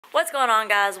What's going on,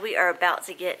 guys? We are about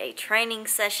to get a training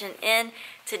session in.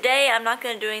 Today I'm not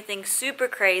going to do anything super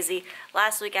crazy.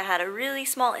 Last week I had a really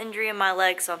small injury in my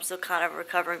leg, so I'm still kind of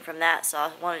recovering from that, so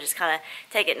I want to just kind of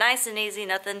take it nice and easy,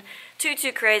 nothing too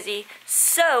crazy.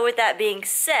 So with that being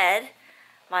said,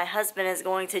 my husband is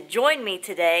going to join me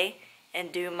today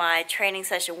and do my training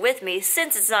session with me.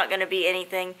 Since it's not going to be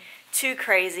anything too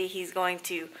crazy, he's going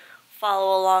to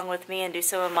follow along with me and do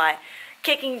some of my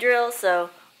kicking drills,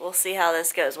 so we'll see how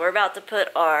this goes. We're about to put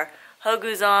our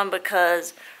hogus on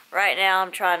because right now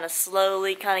I'm trying to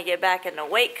slowly kind of get back into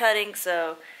weight cutting,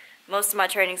 so most of my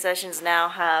training sessions now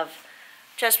have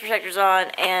chest protectors on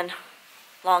and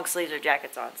long sleeves or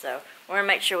jackets on. So we're going to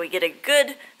make sure we get a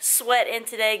good sweat in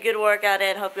today, good workout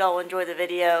in. Hope y'all will enjoy the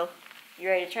video. You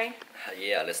ready to train?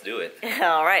 Yeah, let's do it.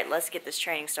 Alright, let's get this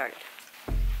training started.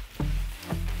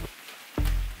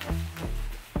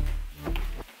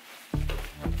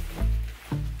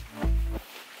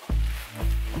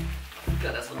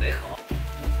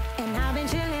 And I've been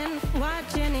chilling,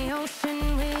 watching the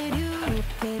ocean with you.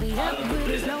 Baby, up with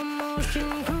a slow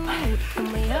motion crew.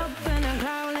 And we up in the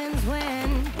growlings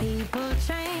when people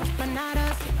change, but not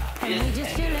us. And we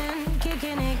just chilling,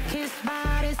 kicking it, kissed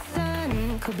by the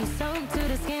sun. Could be soaked to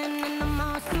the skin in the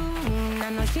mall soon.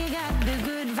 I know she got the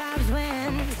good vibes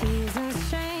when seasons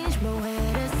change, but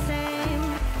we're the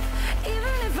same.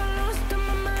 Even if I lost all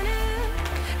my money,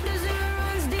 the zero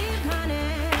runs deep, honey.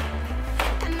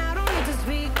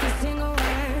 Speak a single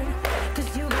word,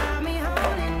 'cause you got me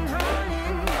holding.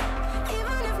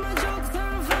 Even if my jokes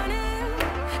aren't funny,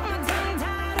 my tongue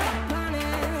tied up on it.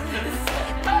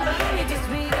 I don't need to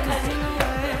speak a single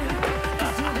word,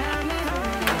 'cause you got me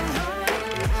holding.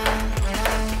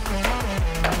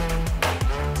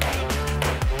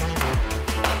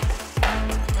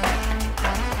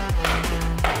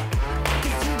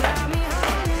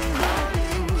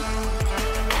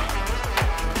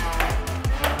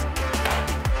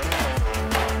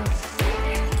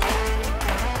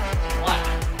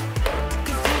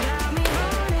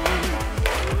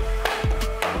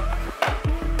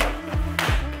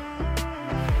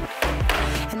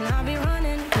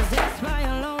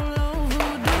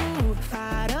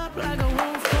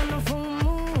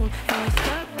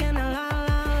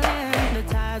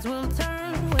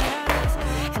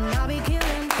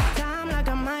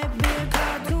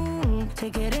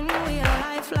 Take it in real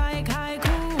life like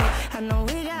haiku. I know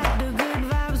we got the good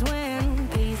vibes when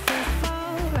pieces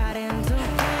fall right into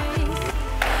place.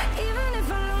 Even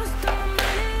if I lost all my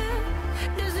money,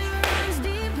 the zero runs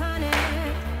deep, honey.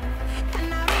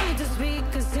 And I don't need to speak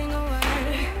a single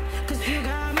word, 'cause you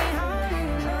got me holding.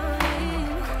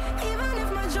 Even if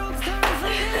my jokes aren't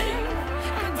funny,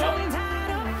 my tongue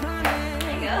tied up on it.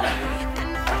 And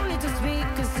I don't need to speak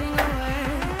a single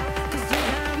word, 'cause you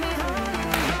got me holding.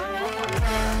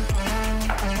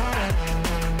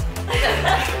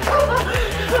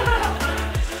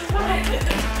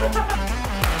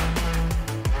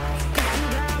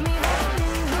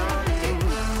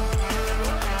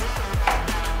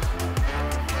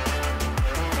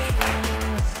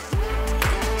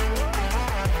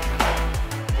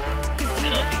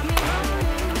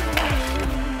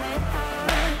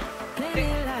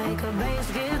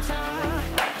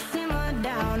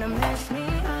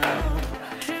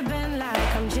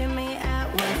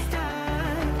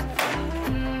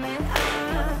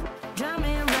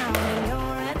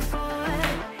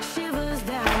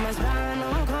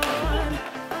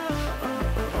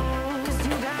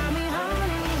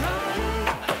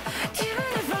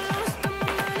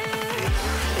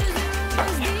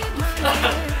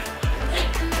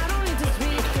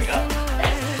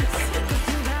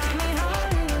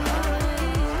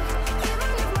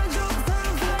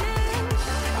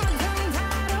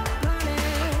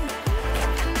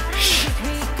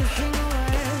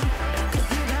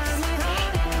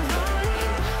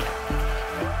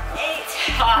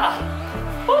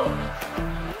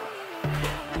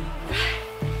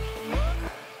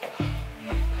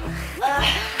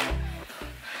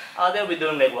 They'll be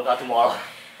doing leg workout tomorrow.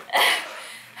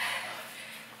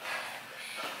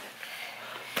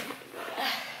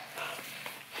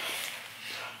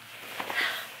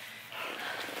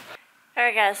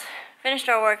 Alright guys, finished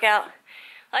our workout.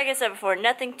 Like I said before,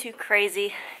 nothing too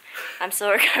crazy. I'm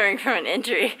still recovering from an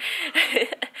injury.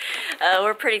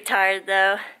 We're pretty tired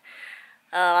though.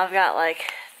 I've got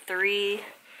like three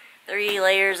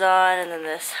layers on and then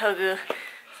this hogu.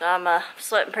 So I'm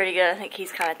sweating pretty good. I think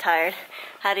he's kind of tired.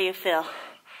 How do you feel?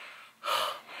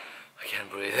 I can't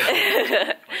breathe.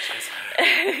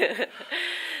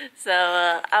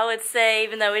 So I would say,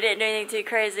 even though we didn't do anything too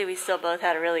crazy, we still both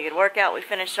had a really good workout. We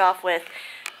finished off with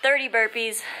 30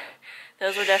 burpees,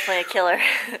 Those were definitely a killer.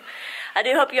 I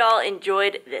do hope you all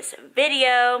enjoyed this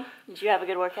video. Did you have a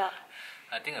good workout?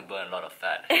 I think I burned a lot of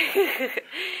fat.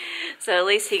 So at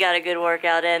least he got a good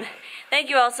workout in. Thank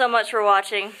you all so much for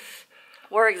watching.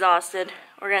 We're exhausted.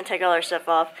 We're going to take all our stuff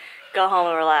off, go home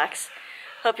and relax.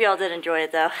 Hope you all did enjoy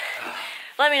it though.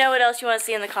 Let me know what else you want to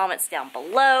see in the comments down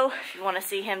below. If you want to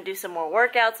see him do some more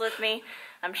workouts with me,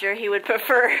 I'm sure he would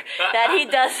prefer that he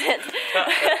doesn't.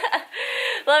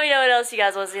 Let me know what else you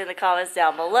guys want to see in the comments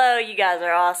down below. You guys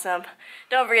are awesome.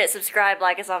 Don't forget to subscribe,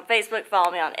 like us on Facebook,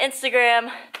 follow me on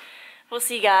Instagram. We'll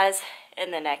see you guys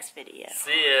in the next video.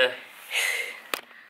 See ya.